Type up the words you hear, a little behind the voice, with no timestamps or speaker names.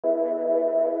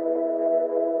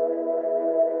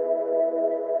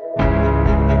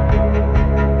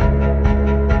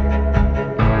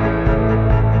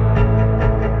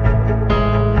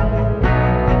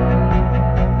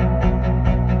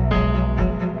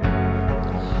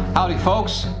Howdy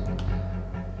folks,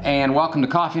 and welcome to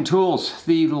Coffee and Tools.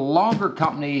 The Longer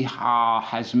company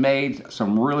has made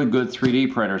some really good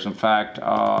 3D printers. In fact,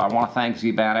 I want to thank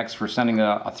Zibanix for sending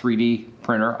a 3D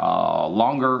printer,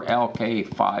 Longer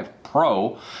Ray5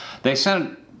 Pro. They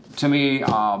sent it to me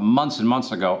months and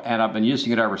months ago, and I've been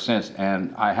using it ever since,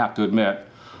 and I have to admit,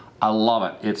 I love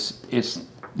it. It's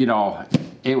you know,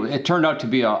 it turned out to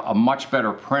be a much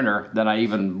better printer than I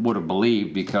even would have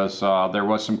believed, because there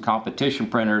was some competition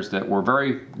printers that were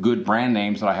very good brand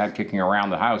names that I had kicking around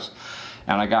the house,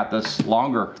 and I got this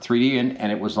Longer 3D in,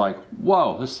 and it was like,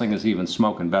 whoa, this thing is even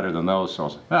smoking better than those. So I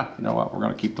was like, you know what, we're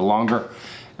going to keep the Longer,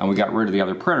 and we got rid of the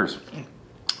other printers.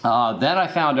 Then I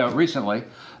found out recently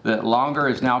that Longer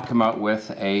has now come out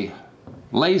with a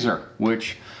laser,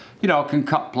 which, you know, can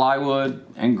cut plywood,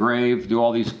 engrave, do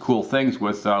all these cool things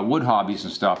with wood hobbies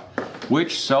and stuff.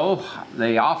 So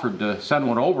they offered to send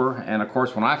one over, and of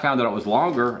course when I found out it was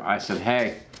Longer, I said,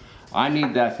 hey, I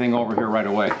need that thing over here right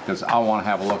away, because I want to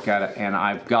have a look at it, and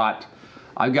I've got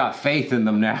faith in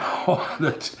them now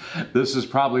that this is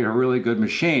probably a really good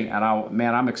machine, and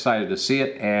man, I'm excited to see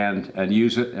it and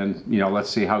use it, and you know, let's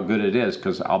see how good it is,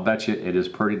 because I'll bet you it is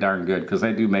pretty darn good, because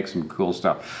they do make some cool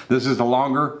stuff. This is the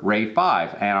Longer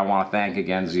Ray5, and I want to thank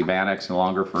again Zibanix and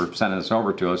Longer for sending this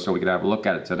over to us so we could have a look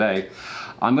at it today.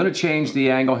 I'm going to change the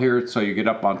angle here so you get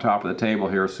up on top of the table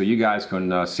here so you guys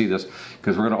can see this,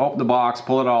 because we're going to open the box,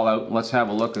 pull it all out, and let's have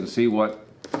a look and see what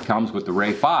comes with the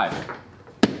Ray5.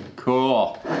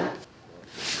 Cool.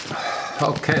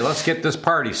 Okay, let's get this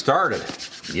party started.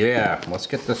 Yeah, let's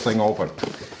get this thing open.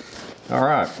 All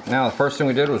right, now the first thing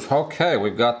we did was, okay,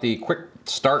 we've got the quick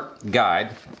start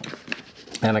guide.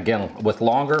 And again, with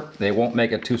Longer, they won't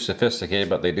make it too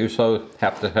sophisticated, but they do so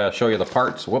have to show you the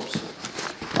parts. Whoops,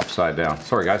 upside down.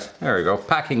 Sorry guys, there we go,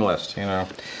 packing list, you know.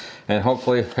 And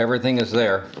hopefully everything is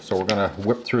there. So we're gonna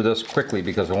whip through this quickly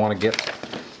because I wanna get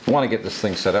this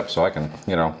thing set up so I can,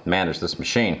 you know, manage this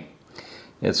machine.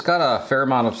 It's got a fair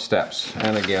amount of steps,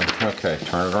 and again, okay,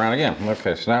 turn it around again.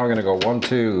 Okay, so now we're gonna go 1,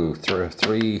 2,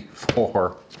 3,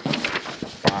 4,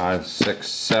 5, 6,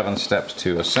 7 steps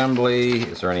to assembly.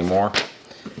 Is there any more?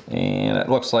 And it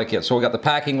looks like it. So we got the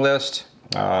packing list,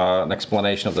 an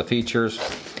explanation of the features,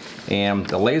 and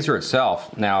the laser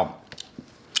itself. Now,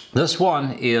 this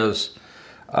one is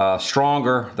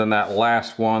stronger than that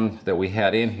last one that we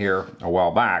had in here a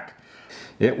while back.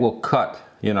 It will cut,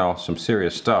 you know, some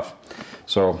serious stuff.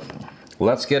 So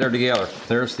let's get her together.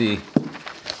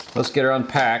 Let's get her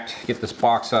unpacked, get this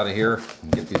box out of here,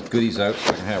 get these goodies out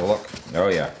so I can have a look. Oh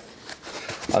yeah.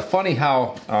 Funny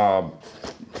how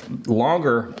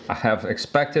Longer I have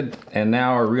expected, and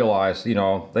now I realize, you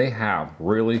know, they have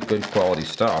really good quality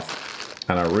stuff,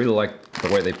 and I really like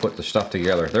the way they put the stuff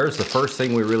together. There's the first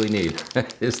thing we really need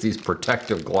is these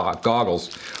protective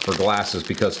goggles or glasses,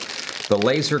 because the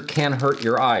laser can hurt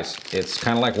your eyes. It's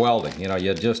kind of like welding, you know,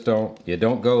 you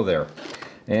don't go there.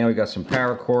 And we got some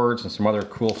power cords and some other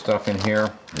cool stuff in here.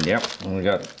 And yep, and we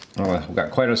got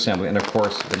quite an assembly. And of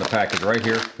course, in the package right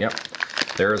here, yep,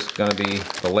 there's gonna be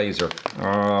the laser.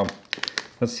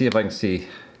 Let's see if I can see.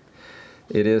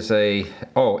 It is a,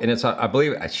 oh, and it's, I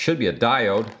believe it should be a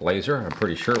diode laser. I'm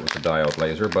pretty sure it was a diode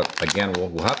laser, but again,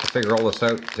 we'll have to figure all this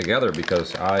out together,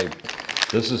 because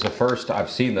this is the first I've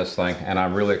seen this thing, and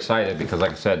I'm really excited because,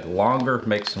 like I said, Longer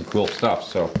makes some cool stuff.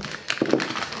 So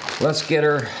let's get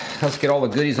all the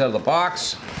goodies out of the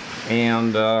box,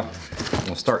 and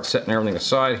we'll start setting everything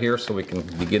aside here so we can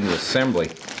begin the assembly.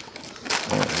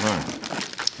 All right.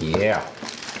 Yeah,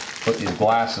 put these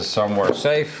glasses somewhere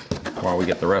safe while we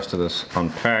get the rest of this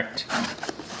unpacked.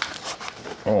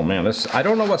 Oh man, I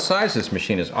don't know what size this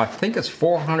machine is. I think it's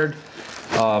 400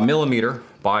 millimeter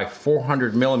by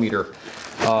 400 millimeter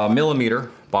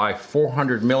by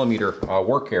 400 millimeter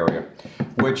work area,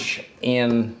 which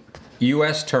in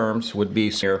US terms would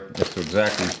be here. That's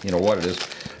exactly, you know, what it is.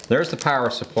 There's the power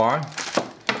supply,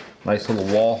 nice little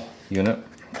wall unit,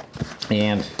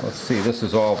 and let's see, this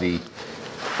is all the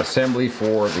assembly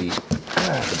for the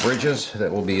bridges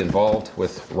that will be involved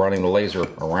with running the laser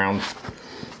around.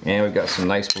 And we've got some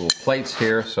nice little plates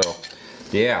here, so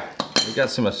yeah, we've got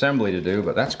some assembly to do,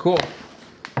 but that's cool.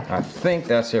 I think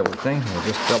that's everything. We'll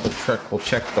just double check, we'll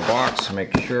check the box,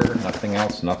 make sure nothing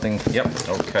else, nothing. Yep,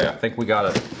 okay, I think we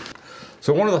got it.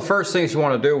 So one of the first things you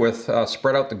want to do with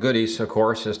spread out the goodies, of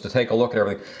course, is to take a look at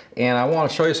everything. And I want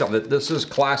to show you something that this is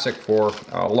classic for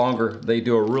Longer. They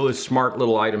do a really smart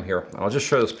little item here. I'll just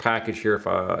show this package here.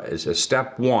 It's a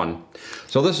step 1.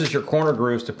 So this is your corner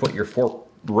grooves to put your 4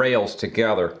 rails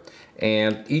together.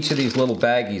 And each of these little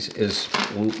baggies is,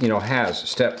 you know, has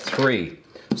step 3,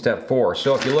 step 4.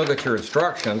 So if you look at your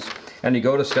instructions and you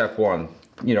go to step 1,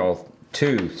 you know,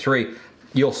 2, 3.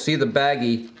 You'll see the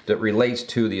baggie that relates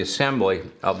to the assembly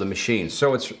of the machine.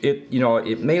 So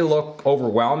it may look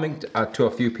overwhelming to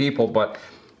a few people, but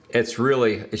it's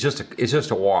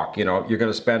just a walk. You're going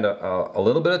to spend a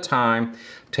little bit of time,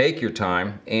 take your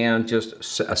time, and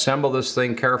just assemble this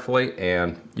thing carefully,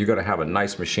 and you're going to have a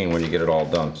nice machine when you get it all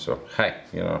done. So hey,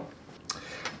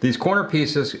 these corner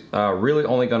pieces they're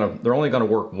only going to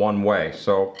work one way.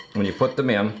 So when you put them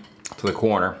in to the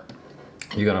corner,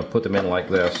 you're going to put them in like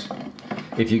this.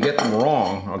 If you get them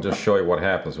wrong, I'll just show you what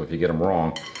happens if you get them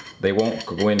wrong. They won't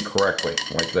go in correctly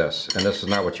like this, and this is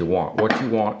not what you want. What you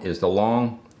want is the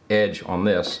long edge on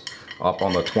this up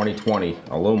on the 2020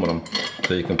 aluminum,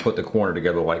 so you can put the corner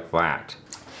together like that.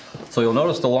 So you'll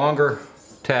notice the longer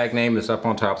tag name is up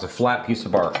on top. It's a flat piece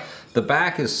of bark. The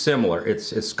back is similar.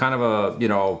 It's kind of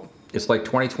a, it's like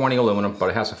 2020 aluminum, but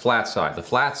it has a flat side. The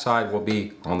flat side will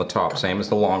be on the top, same as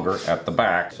the longer at the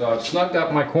back. So I've snugged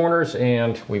up my corners,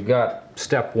 and we've got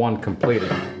step 1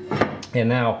 completed. And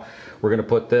now we're going to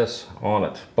put this on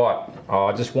it. But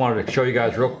I just wanted to show you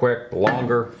guys real quick the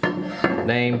longer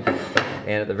name.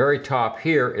 And at the very top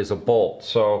here is a bolt.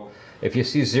 So if you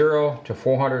see 0 to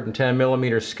 410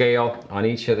 millimeter scale on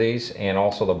each of these, and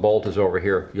also the bolt is over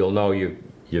here, you'll know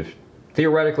you've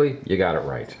theoretically, you got it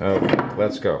right. Okay,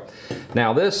 let's go.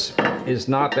 Now this is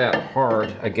not that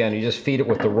hard. Again, you just feed it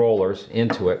with the rollers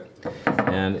into it,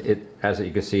 and as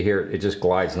you can see here, it just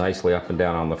glides nicely up and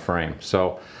down on the frame.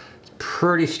 So it's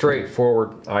pretty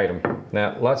straightforward item.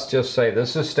 Now let's just say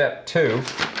this is step 2,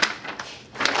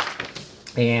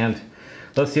 and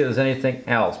let's see if there's anything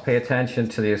else. Pay attention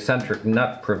to the eccentric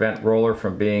nut, prevent roller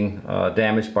from being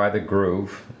damaged by the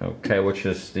groove. Okay, which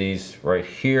is these right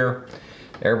here.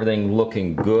 Everything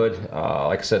looking good.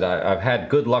 Like I said, I've had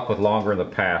good luck with Longer in the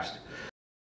past.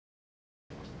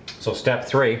 So step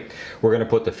 3, we're going to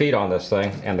put the feet on this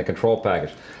thing and the control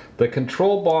package. The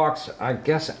control box, I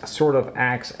guess, sort of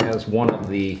acts as one of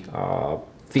the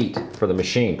feet for the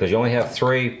machine, because you only have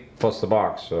 3 plus the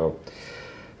box. So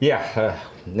yeah,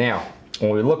 now when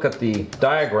we look at the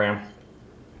diagram,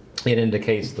 it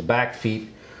indicates the back feet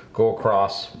go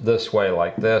across this way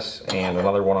like this, and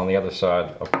another one on the other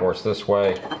side, of course, this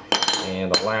way,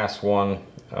 and the last one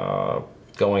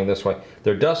going this way.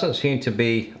 There doesn't seem to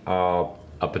be a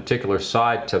particular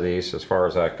side to these as far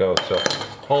as that goes, so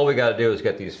all we got to do is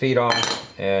get these feet on,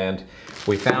 and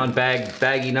we found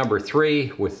baggie number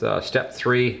 3 with step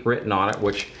 3 written on it,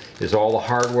 which is all the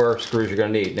hardware screws you're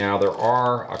going to need. Now there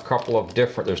are a couple of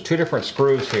there's 2 different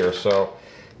screws here, so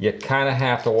you kind of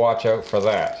have to watch out for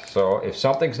that. So if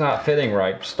something's not fitting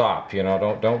right, stop.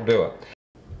 Don't do it.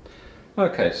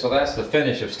 Okay, so that's the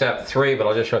finish of step 3, but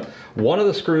I'll just show you. One of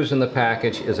the screws in the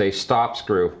package is a stop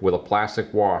screw with a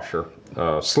plastic washer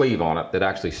sleeve on it that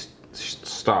actually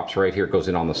stops right here. It goes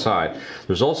in on the side.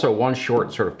 There's also one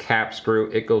short sort of cap screw.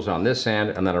 It goes on this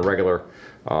end, and then a regular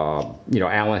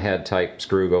Allen head type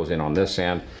screw goes in on this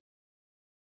end.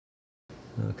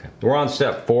 Okay, we're on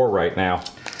step 4 right now.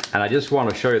 And I just want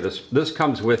to show you this. This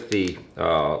comes with the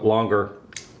Longer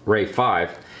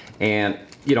Ray5, and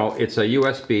it's a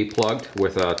USB plugged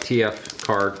with a TF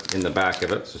card in the back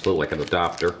of it. It's just a little like an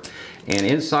adapter. And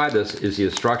inside this is the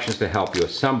instructions to help you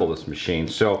assemble this machine.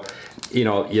 So, you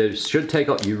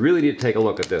really need to take a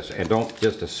look at this, and don't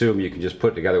just assume you can just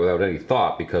put it together without any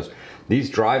thought, because these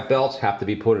drive belts have to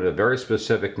be put in a very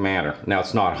specific manner. Now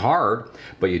it's not hard,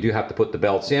 but you do have to put the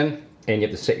belts in, and you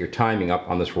have to set your timing up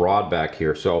on this rod back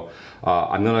here. So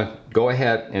I'm going to go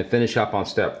ahead and finish up on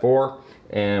step 4,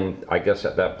 and I guess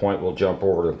at that point we'll jump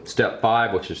over to step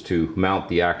 5, which is to mount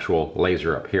the actual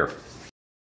laser up here.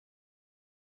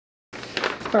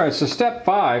 Alright, so step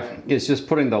 5 is just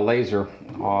putting the laser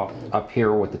up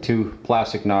here with the 2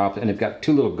 plastic knobs, and they've got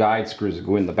 2 little guide screws that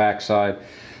go in the back side.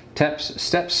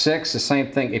 Step 6, the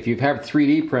same thing. If you have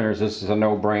 3D printers, this is a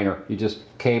no-brainer. You just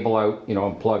cable out,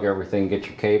 and plug everything, get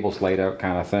your cables laid out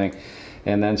kind of thing.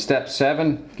 And then step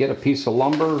 7, get a piece of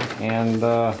lumber, and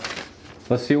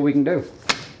let's see what we can do.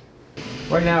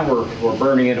 Right now we're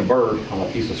burning in a bird on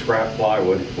a piece of scrap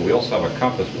plywood, but we also have a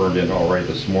compass burned in already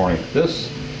this morning.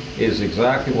 This is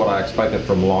exactly what I expected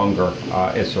from Longer.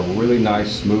 It's a really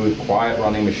nice, smooth, quiet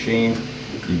running machine.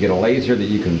 You get a laser that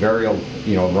you can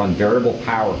run variable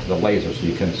power to the laser, so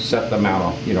you can set the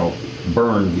amount of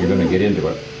burn you're going to get into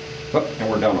it. Oh, and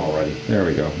we're done already. There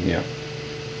we go. Yeah.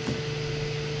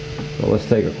 So let's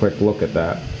take a quick look at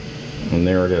that, and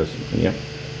there it is. Yep.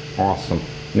 Awesome.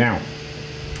 Now,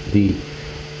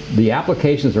 the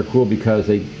applications are cool because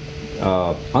they,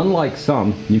 unlike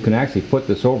some, you can actually put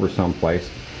this over someplace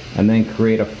and then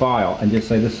create a file and just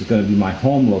say this is going to be my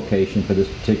home location for this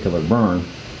particular burn.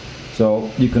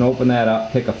 So you can open that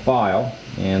up, pick a file,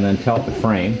 and then tell it to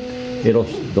frame.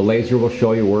 The laser will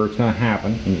show you where it's going to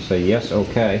happen, and you say yes,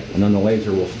 okay, and then the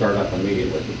laser will start up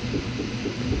immediately.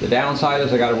 The downside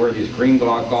is I got to wear these green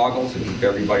goggles to keep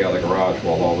everybody out of the garage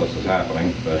while all this is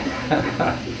happening. But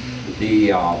the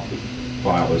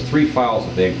file, there's 3 files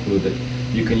that they include that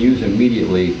you can use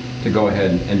immediately to go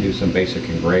ahead and do some basic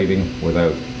engraving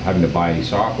without having to buy any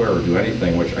software or do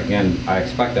anything, which again, I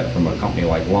expect that from a company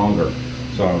like Longer.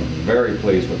 So I'm very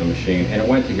pleased with the machine, and it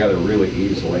went together really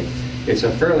easily. It's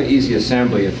a fairly easy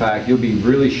assembly. In fact, you'll be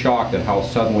really shocked at how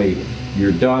suddenly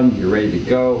you're done, you're ready to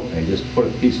go, and just put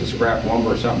a piece of scrap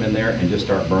lumber or something in there and just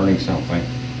start burning something.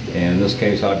 And in this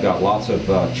case, I've got lots of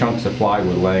chunks of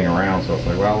plywood laying around, so it's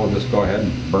like, well, we'll just go ahead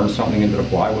and burn something into the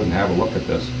plywood and have a look at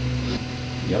this.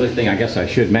 The other thing I guess I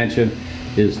should mention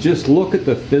is just look at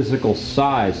the physical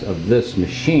size of this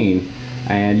machine.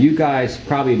 And you guys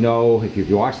probably know, if you've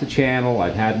watched the channel,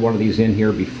 I've had one of these in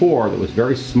here before that was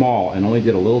very small and only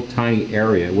did a little tiny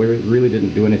area where it really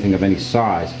didn't do anything of any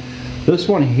size. This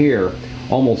one here,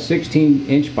 almost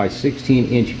 16-inch by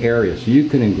 16-inch area, so you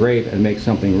can engrave and make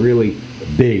something really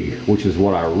big, which is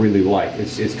what I really like.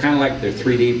 It's kind of like the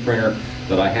 3D printer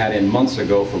that I had in months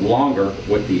ago from Longer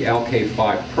with the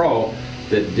LK5 Pro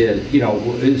that did, you know,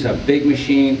 it's a big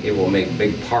machine, it will make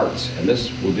big parts, and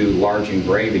this will do large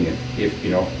engraving if,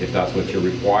 you know, if that's what you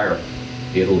require,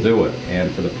 it'll do it. And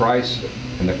for the price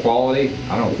and the quality,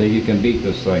 I don't think you can beat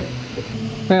this thing.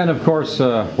 And of course,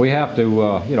 we have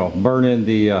to, you know, burn in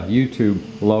the YouTube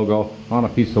logo on a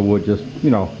piece of wood, just,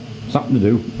 you know, something to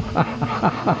do.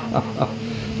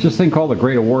 Just a thing called the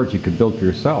Great Awards you could build for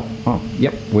yourself. Huh?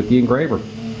 Yep, with the engraver.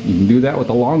 You can do that with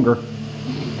the Longer.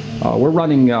 We're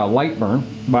running light burn,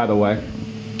 by the way,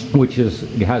 which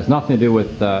has nothing to do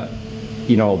with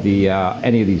you know,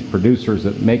 any of these producers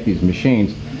that make these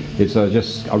machines. It's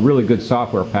just a really good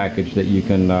software package that you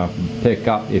can pick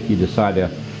up if you decide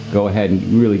to go ahead and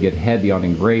really get heavy on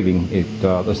engraving.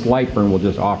 This light burn will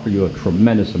just offer you a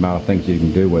tremendous amount of things you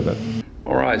can do with it.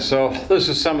 Alright, so this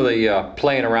is some of the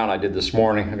playing around I did this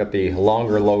morning. I got the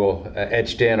Longer logo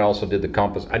etched in. I also did the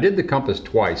compass. I did the compass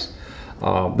twice.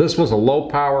 This was a low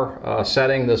power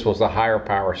setting, this was the higher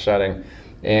power setting,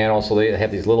 and also they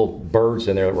had these little birds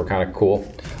in there that were kind of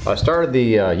cool. I started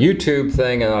the YouTube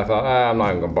thing and I thought, I'm not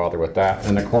even going to bother with that.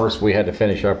 And of course we had to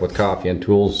finish up with Coffee and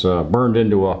Tools burned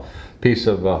into a piece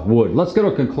of wood. Let's get to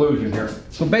a conclusion here.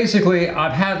 So basically,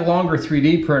 I've had Longer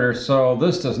 3D printers, so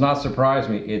this does not surprise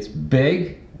me. It's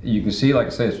big. You can see, like I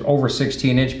say, it's over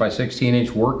 16-inch by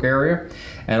 16-inch work area,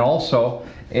 and also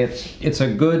it's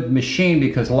a good machine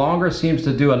because Longer seems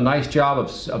to do a nice job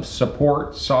of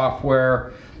support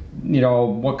software, you know,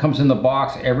 what comes in the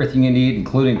box, everything you need,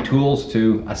 including tools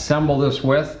to assemble this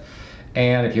with.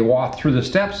 And if you walk through the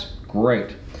steps,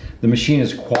 great. The machine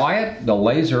is quiet. The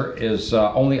laser is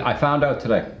I found out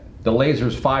today, the laser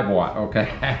is 5 watt, okay?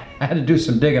 I had to do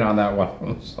some digging on that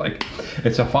one.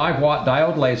 It's a 5 watt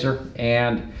diode laser,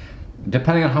 and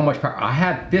depending on how much power, I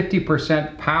had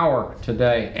 50% power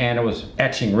today, and it was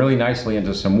etching really nicely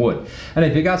into some wood. And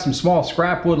if you got some small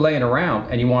scrap wood laying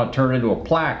around and you want to turn it into a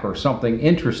plaque or something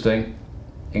interesting,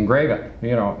 engrave it.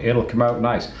 You know, it'll come out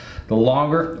nice. The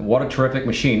Longer, what a terrific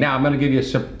machine. Now I'm going to give you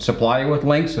supply you with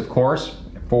links, of course,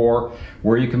 for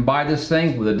where you can buy this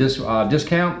thing with a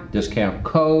discount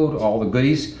code, all the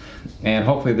goodies, and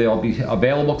hopefully they'll be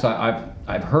available. Because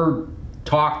I've heard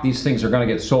talk these things are going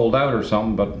to get sold out or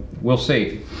something, but we'll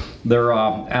see. They're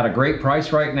at a great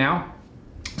price right now.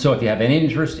 So if you have any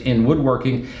interest in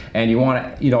woodworking and you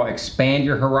want to, you know, expand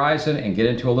your horizon and get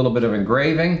into a little bit of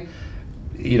engraving,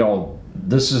 you know,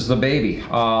 this is the baby.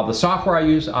 The software I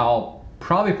use, I'll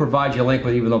probably provide you a link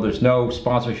with, even though there's no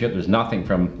sponsorship, there's nothing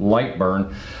from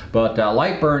Lightburn. But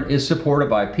Lightburn is supported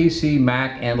by PC,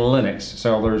 Mac, and Linux.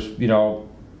 So there's, you know,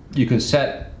 you can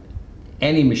set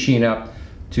any machine up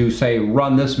to say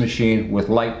run this machine with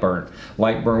Lightburn.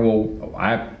 Lightburn will,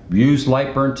 I've used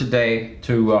Lightburn today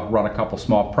to run a couple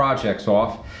small projects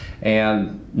off,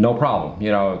 and no problem.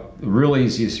 You know, really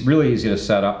easy to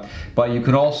set up. But you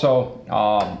can also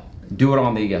do it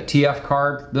on the TF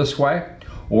card this way,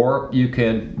 or you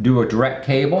can do a direct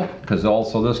cable, because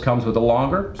also this comes with a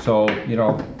Longer. So, you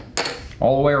know,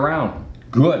 all the way around,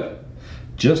 good.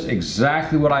 Just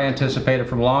exactly what I anticipated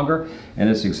from Longer, and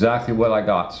it's exactly what I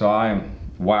got. So I am,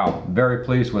 wow, very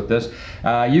pleased with this.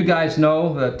 You guys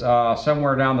know that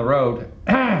somewhere down the road,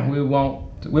 we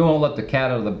won't let the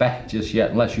cat out of the bag just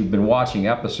yet. Unless you've been watching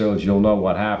episodes, you'll know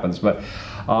what happens. But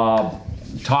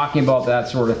talking about that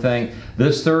sort of thing,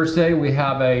 this Thursday we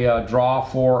have a draw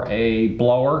for a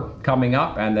blower coming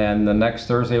up, and then the next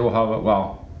Thursday we'll have,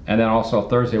 well, and then also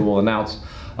Thursday we'll announce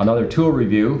another tool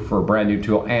review for a brand new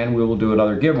tool, and we will do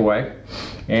another giveaway.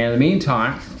 And in the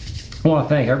meantime, I want to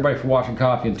thank everybody for watching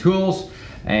Coffee and Tools,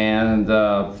 and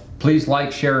please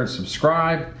like, share, and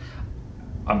subscribe.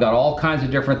 I've got all kinds of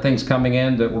different things coming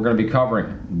in that we're going to be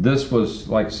covering. This was,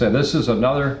 like I said, this is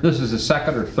the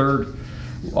second or third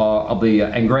of the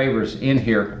engravers in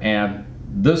here, and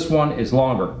this one is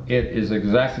longer. It is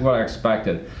exactly what I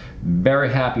expected.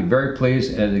 Very happy, very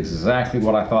pleased, and it's exactly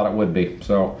what I thought it would be.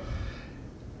 So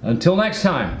until next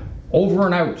time, over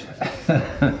and out.